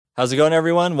How's it going,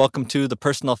 everyone? Welcome to the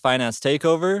Personal Finance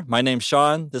Takeover. My name's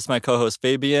Sean. This is my co-host,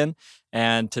 Fabian.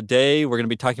 And today we're going to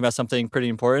be talking about something pretty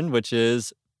important, which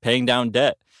is paying down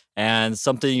debt. And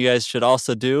something you guys should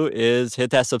also do is hit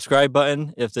that subscribe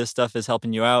button if this stuff is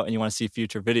helping you out and you want to see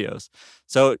future videos.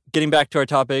 So getting back to our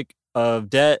topic of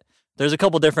debt, there's a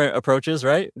couple different approaches,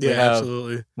 right? Yeah, we have,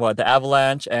 absolutely. The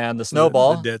avalanche and the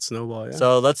snowball. The debt snowball, yeah.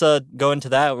 So let's go into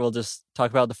that. We'll just talk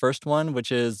about the first one,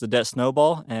 which is the debt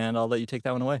snowball, and I'll let you take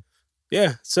that one away.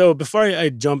 Yeah. So before I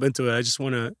jump into it, I just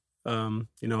want to,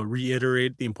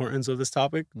 reiterate the importance of this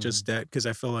topic, just debt, because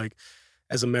I feel like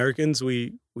as Americans,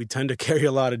 we tend to carry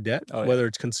a lot of debt, whether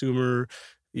it's consumer,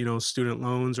 student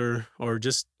loans or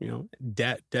just,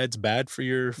 debt. Debt's bad for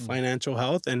your financial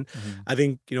health. And I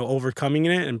think, overcoming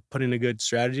it and putting a good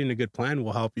strategy and a good plan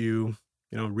will help you,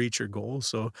 reach your goals.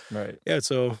 So, yeah,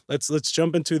 so let's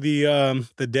jump into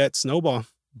the debt snowball.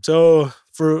 So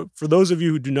for those of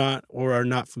you who do not or are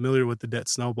not familiar with the debt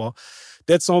snowball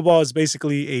is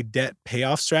basically a debt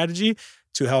payoff strategy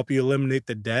to help you eliminate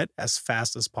the debt as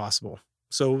fast as possible.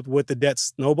 So with the debt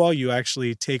snowball, you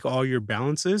actually take all your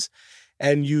balances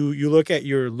and you look at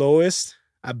your lowest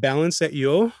balance that you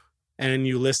owe and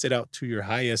you list it out to your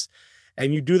highest.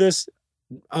 And you do this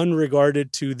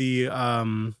unregarded to the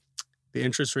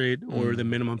interest rate or the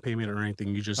minimum payment or anything.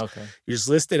 You just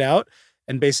list it out.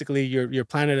 And basically, your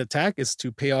plan of attack is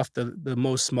to pay off the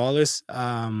most smallest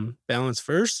balance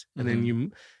first, and then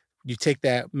you take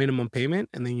that minimum payment,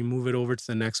 and then you move it over to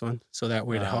the next one. So that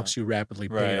way, it helps you rapidly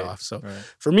pay it off. So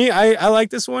for me, I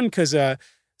like this one because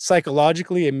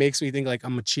psychologically, it makes me think like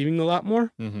I'm achieving a lot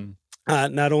more.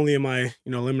 Not only am I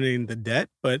eliminating the debt,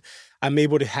 but I'm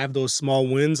able to have those small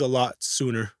wins a lot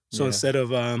sooner. So instead of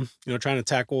trying to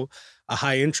tackle a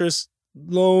high interest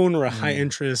loan or a high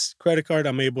interest credit card,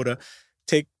 I'm able to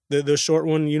take the short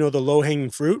one, the low hanging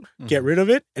fruit, get rid of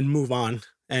it and move on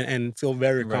and feel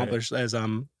very accomplished as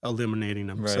I'm eliminating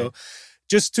them. So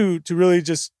just to really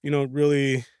just,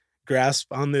 really grasp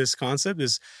on this concept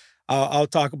is I'll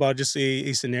talk about just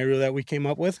a scenario that we came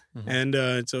up with. And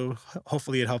so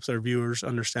hopefully it helps our viewers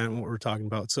understand what we're talking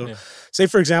about. So say,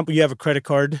 for example, you have a credit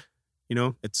card,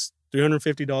 it's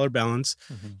 $350 balance.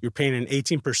 You're paying an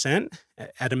 18%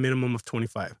 at a minimum of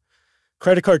 $25.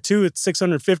 Credit card 2, it's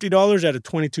 $650 at a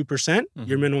 22%.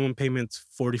 Your minimum payment's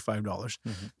 $45.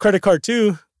 Credit card 3,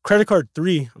 is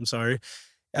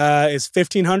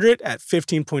 $1,500 at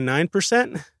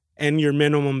 15.9%, and your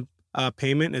minimum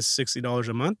payment is $60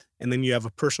 a month. And then you have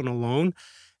a personal loan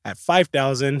at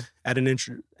 $5,000 at an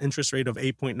interest rate of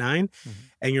 8.9,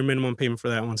 and your minimum payment for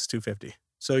that one's $250.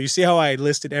 So you see how I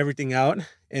listed everything out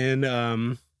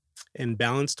in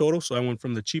balance total. So I went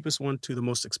from the cheapest one to the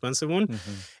most expensive one.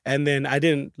 And then I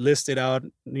didn't list it out,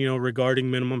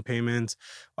 regarding minimum payments.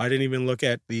 I didn't even look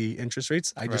at the interest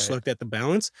rates. I just looked at the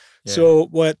balance. So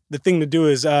what the thing to do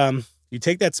is you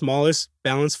take that smallest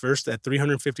balance first at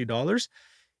 $350.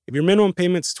 If your minimum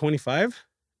payment's $25,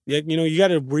 you got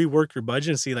to rework your budget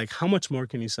and see like how much more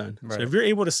can you send. So if you're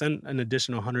able to send an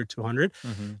additional 100, 200,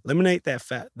 eliminate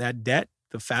that debt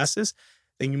the fastest,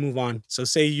 then you move on. So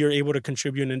say you're able to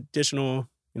contribute an additional,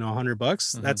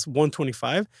 $100, that's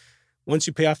 $125. Once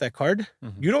you pay off that card,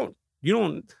 you don't,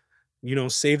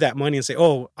 save that money and say,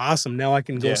 oh, awesome, now I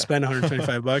can go spend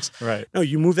 $125. No,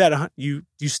 you move that, you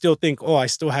still think, oh, I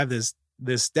still have this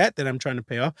debt that I'm trying to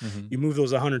pay off. You move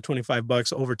those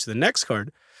 $125 over to the next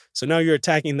card. So now you're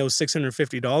attacking those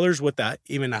 $650 with that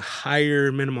even a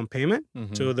higher minimum payment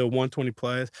to the 120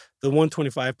 plus the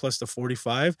 125 plus the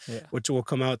 45, which will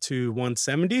come out to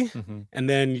 170. And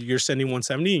then you're sending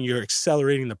 170 and you're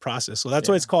accelerating the process. So that's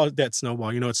why it's called debt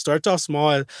snowball. It starts off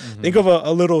small. Think of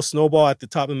a little snowball at the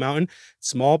top of the mountain,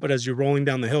 small, but as you're rolling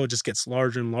down the hill, it just gets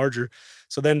larger and larger.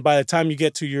 So then by the time you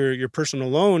get to your personal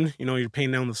loan, you're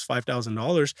paying down this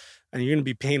 $5,000 and you're going to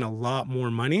be paying a lot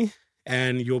more money.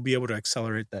 And you'll be able to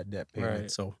accelerate that debt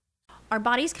payment. So our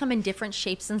bodies come in different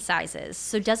shapes and sizes.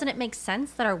 So doesn't it make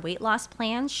sense that our weight loss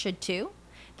plans should too?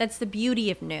 That's the beauty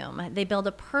of Noom. They build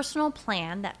a personal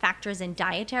plan that factors in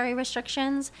dietary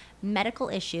restrictions, medical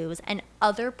issues, and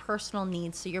other personal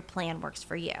needs so your plan works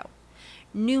for you.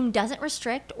 Noom doesn't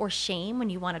restrict or shame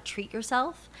when you want to treat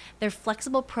yourself. Their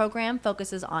flexible program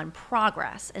focuses on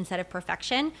progress instead of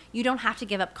perfection. You don't have to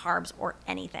give up carbs or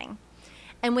anything.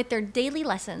 And with their daily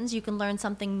lessons, you can learn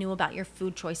something new about your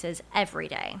food choices every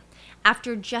day.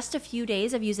 After just a few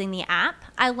days of using the app,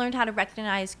 I learned how to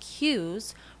recognize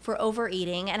cues for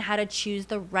overeating and how to choose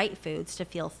the right foods to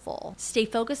feel full. Stay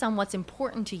focused on what's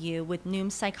important to you with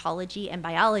Noom's psychology and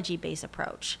biology-based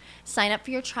approach. Sign up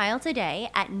for your trial today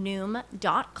at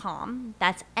Noom.com.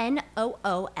 That's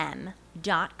Noom.com.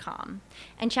 noom.com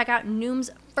and check out Noom's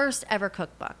first ever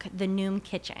cookbook, The Noom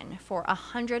Kitchen, for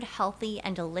 100 healthy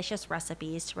and delicious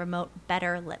recipes to promote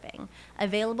better living.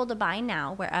 Available to buy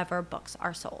now wherever books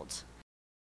are sold.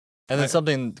 And then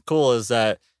something cool is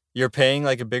that you're paying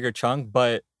like a bigger chunk,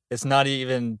 but it's not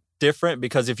even different,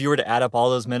 because if you were to add up all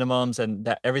those minimums and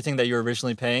that everything that you were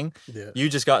originally paying, you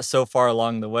just got so far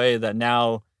along the way that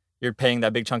now you're paying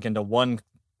that big chunk into one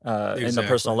in the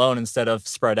personal loan instead of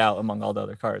spread out among all the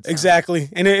other cards. Exactly.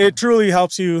 And it truly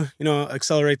helps you,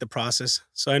 accelerate the process.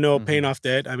 So I know paying off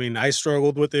debt, I mean, I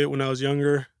struggled with it when I was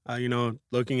younger,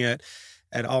 looking at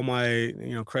all my,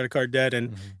 credit card debt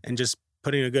and just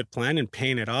putting a good plan and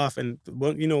paying it off. And,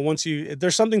 once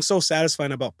there's something so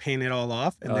satisfying about paying it all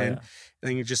off. And then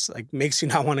it just like makes you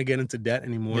not want to get into debt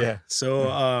anymore. Yeah.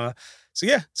 So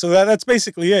that's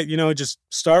basically it. Just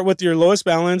start with your lowest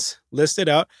balance, list it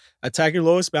out, attack your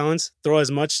lowest balance, throw as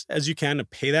much as you can to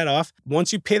pay that off.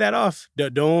 Once you pay that off,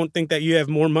 don't think that you have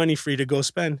more money free to go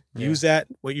spend. Use that,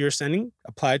 what you're sending,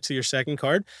 apply it to your second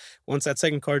card. Once that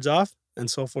second card's off, and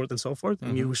so forth,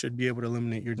 and you should be able to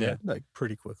eliminate your debt like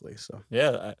pretty quickly. So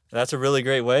that's a really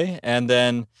great way. And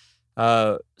then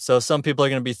so some people are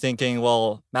going to be thinking,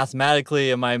 well, mathematically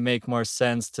it might make more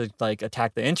sense to like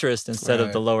attack the interest instead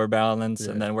of the lower balance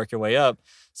and then work your way up.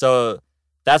 So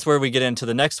that's where we get into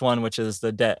the next one, which is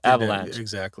the debt avalanche.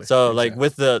 Exactly. So like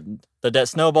with the debt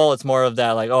snowball, it's more of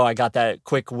that like, oh, I got that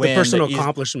quick win. The personal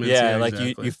accomplishments. Yeah, like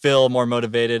exactly. you feel more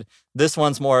motivated. This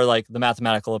one's more like the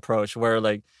mathematical approach where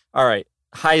like, all right,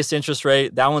 highest interest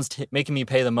rate, that one's making me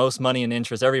pay the most money in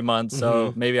interest every month.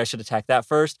 So maybe I should attack that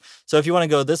first. So if you want to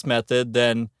go this method,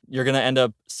 then you're going to end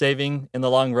up saving in the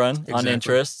long run on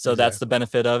interest. So that's the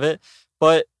benefit of it.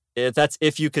 But that's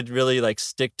if you could really like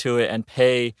stick to it and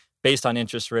pay based on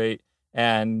interest rate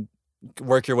and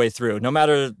work your way through, no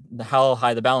matter how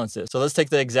high the balance is. So let's take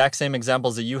the exact same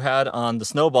examples that you had on the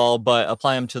snowball, but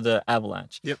apply them to the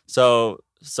avalanche. Yep. So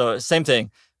same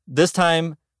thing. This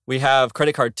time we have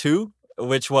credit card 2,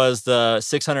 which was the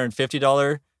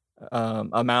 $650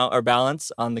 amount or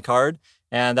balance on the card.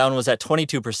 And that one was at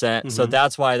 22%. So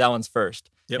that's why that one's first.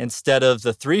 Yep. Instead of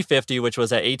the $350, which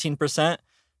was at 18%,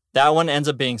 that one ends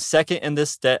up being second in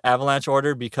this debt avalanche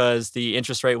order because the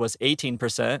interest rate was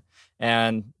 18%.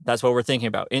 And that's what we're thinking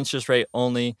about. Interest rate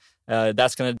only.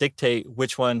 That's going to dictate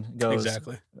which one goes.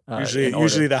 Exactly.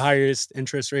 Usually the highest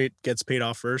interest rate gets paid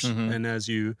off first. And as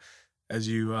you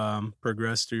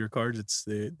progress through your cards, it's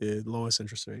the lowest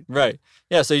interest rate. Right.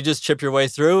 Yeah. So you just chip your way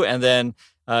through. And then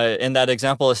in that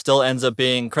example, it still ends up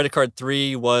being credit card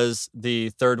 3 was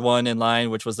the third one in line,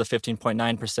 which was the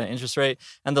 15.9% interest rate.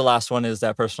 And the last one is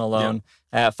that personal loan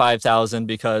at $5,000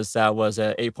 because that was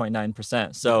at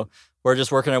 8.9%. So we're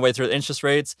just working our way through the interest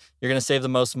rates. You're going to save the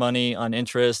most money on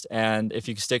interest. And if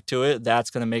you stick to it, that's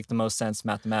going to make the most sense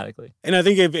mathematically. And I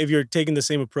think if you're taking the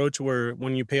same approach where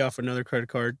when you pay off another credit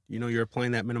card, you're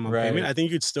applying that minimum payment, I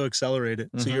think you'd still accelerate it.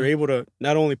 So you're able to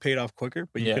not only pay it off quicker,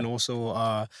 but you can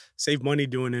also save money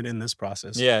doing it in this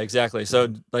process. Yeah, exactly. So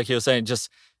like he was saying,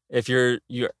 just if you're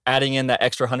adding in that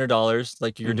extra $100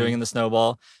 like you're doing in the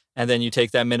snowball, and then you take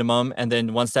that minimum, and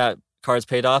then once that card's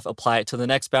paid off, apply it to the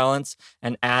next balance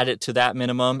and add it to that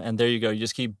minimum. And there you go. You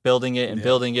just keep building it and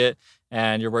building it,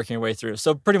 and you're working your way through.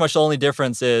 So pretty much the only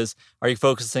difference is, are you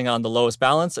focusing on the lowest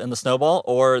balance in the snowball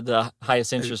or the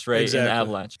highest interest rate in the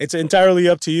avalanche? It's entirely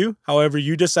up to you, however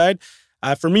you decide.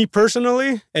 For me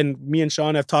personally, and me and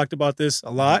Sean have talked about this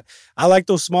a lot, I like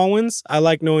those small wins. I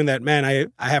like knowing that, man, I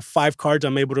have 5 cards,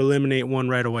 I'm able to eliminate one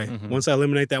right away. Once I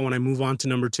eliminate that one, I move on to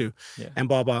number 2 and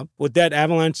blah, blah. With that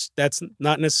avalanche, that's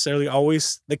not necessarily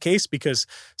always the case because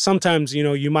sometimes,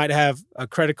 you might have a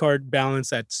credit card balance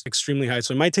that's extremely high.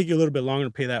 So it might take you a little bit longer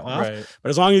to pay that off. Right. But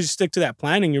as long as you stick to that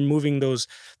plan and you're moving those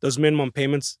minimum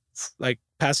payments, like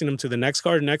passing them to the next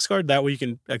card, that way you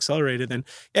can accelerate it. Then,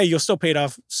 you'll still pay it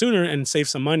off sooner and save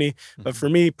some money. But for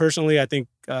me personally, I think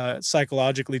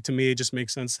psychologically, to me, it just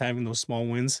makes sense having those small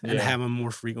wins and have them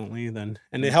more frequently. And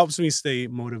it helps me stay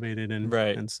motivated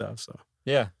and stuff. So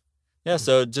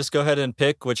So just go ahead and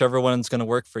pick whichever one's going to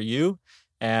work for you,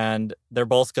 and they're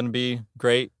both going to be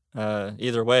great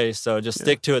either way. So just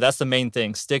stick to it. That's the main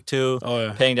thing. Stick to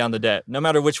paying down the debt, no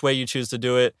matter which way you choose to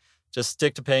do it. Just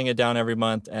stick to paying it down every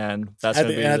month, and that's going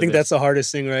to be. And I think that's the hardest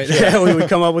thing, right? We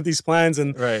come up with these plans,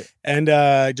 and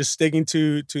just sticking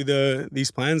to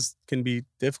these plans can be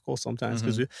difficult sometimes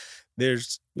because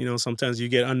there's sometimes you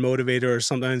get unmotivated, or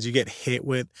sometimes you get hit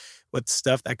with with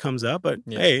stuff that comes up. But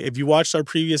hey, if you watched our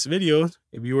previous video,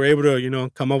 if you were able to, you know,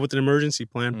 come up with an emergency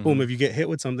plan, boom, if you get hit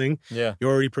with something, you're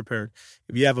already prepared.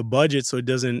 If you have a budget so it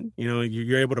doesn't, you know,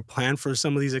 you're able to plan for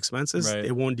some of these expenses,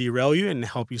 it won't derail you and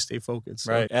help you stay focused.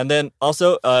 So. Right. And then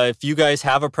also, if you guys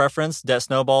have a preference, Debt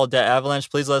Snowball, Debt Avalanche,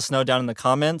 please let us know down in the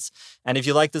comments. And if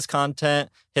you like this content,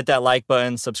 hit that like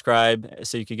button, subscribe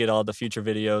so you can get all the future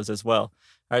videos as well.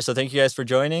 All right, so thank you guys for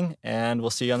joining, and we'll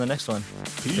see you on the next one.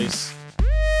 Peace.